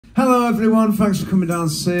Hello everyone, thanks for coming down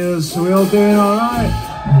to see us. Are we all doing alright?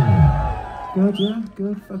 Good, yeah?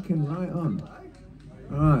 Good, fucking right on.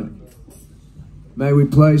 Alright. May we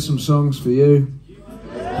play some songs for you?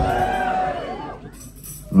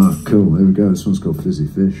 Right, cool, here we go. This one's called Fizzy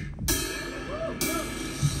Fish.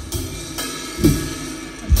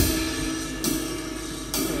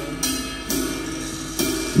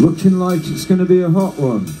 Looking like it's going to be a hot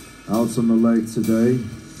one out on the lake today.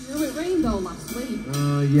 You know, it rained all last week.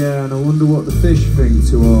 Yeah, and I wonder what the fish think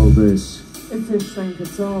to all this. If fish think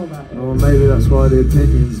at all, that is. Or maybe that's why the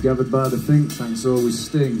opinions gathered by the think tanks always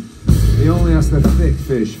sting. They only ask the thick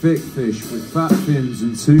fish with fat fins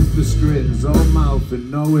and toothless grins, all mouth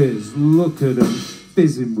and no ears. Look at them,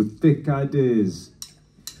 fizzing with thick ideas.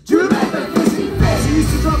 Do you remember Fizzy Fish? He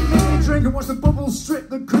used to drop me a drink and watch the bubbles strip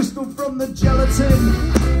the crystal from the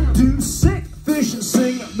gelatin. Do sick fish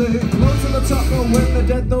sing the close to the top, but when they're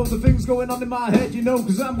dead, those are things going on in my head, you know,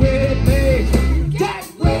 cause I'm with me.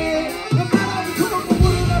 Get weird! The man I've come up with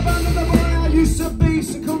one abandoned the boy I used to be,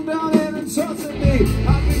 so come down here and talk to me.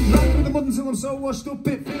 I've been dragged with the mud until I'm so washed up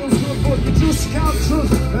it feels good, but you just can't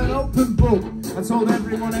trust an open book. I told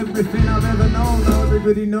everyone everything I've ever known, now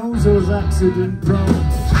everybody knows I was accident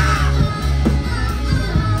prone.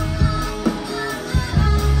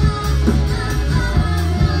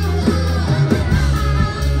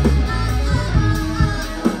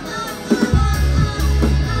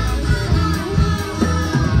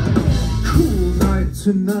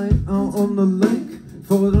 Tonight out on the lake,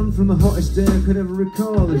 followed on from the hottest day I could ever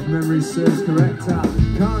recall, if memory serves correct. I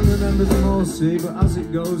can't remember them all, see, but as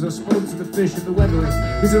it goes I spoke to the fish and the weather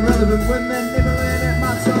is irrelevant when they're nibbling at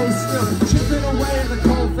my toes, still chipping away at the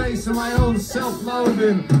cold face of my own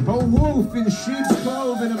self-loathing. A wolf in sheep's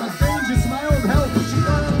clothing, am I danger to my own health? But you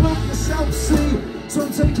gotta look yourself, see. So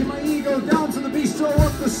I'm taking my ego down to the bistro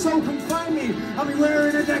up the soap and find me. I'll be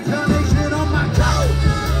wearing a declination on my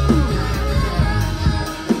coat.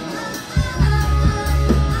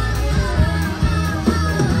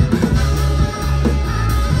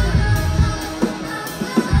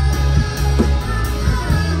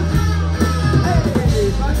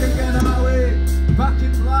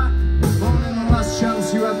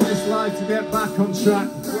 To get back on track.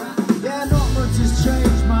 Yeah, not much has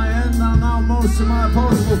changed my end. Now most of my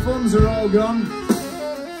opposable funds are all gone.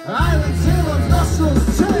 Islands, hills,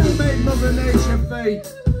 nostrils, tailor-made Mother Nature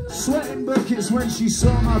fate. Sweating buckets when she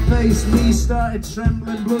saw my face. Knees started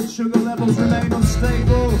trembling, blood sugar levels remain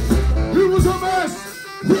unstable. It was a mess!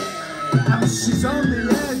 And she's on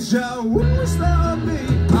the edge. Oh, who's that on me?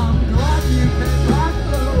 I'm glad you came back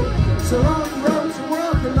though. So on the road to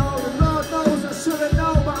work alone, and Lord knows I should have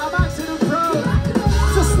known, but I'm accident prone.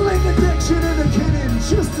 So sling addiction and a kidding,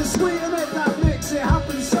 just to sweet and make that mix. It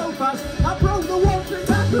happened so fast, I broke the one thing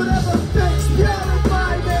that could ever fix.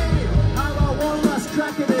 Purify me. How about one last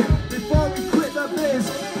crack at it before we quit the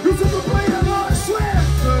biz? You took a plate of Lord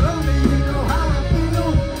Swift, but only you know how I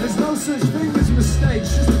feel. There's no such thing as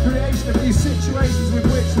mistakes, just the creation of these situations with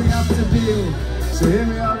which we have to deal. So here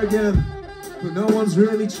we are again, but no one's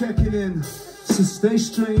really checking in. So stay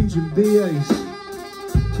strange and be ace.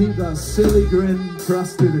 Keep that silly grin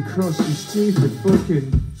plastered across your stupid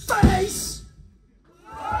fucking face.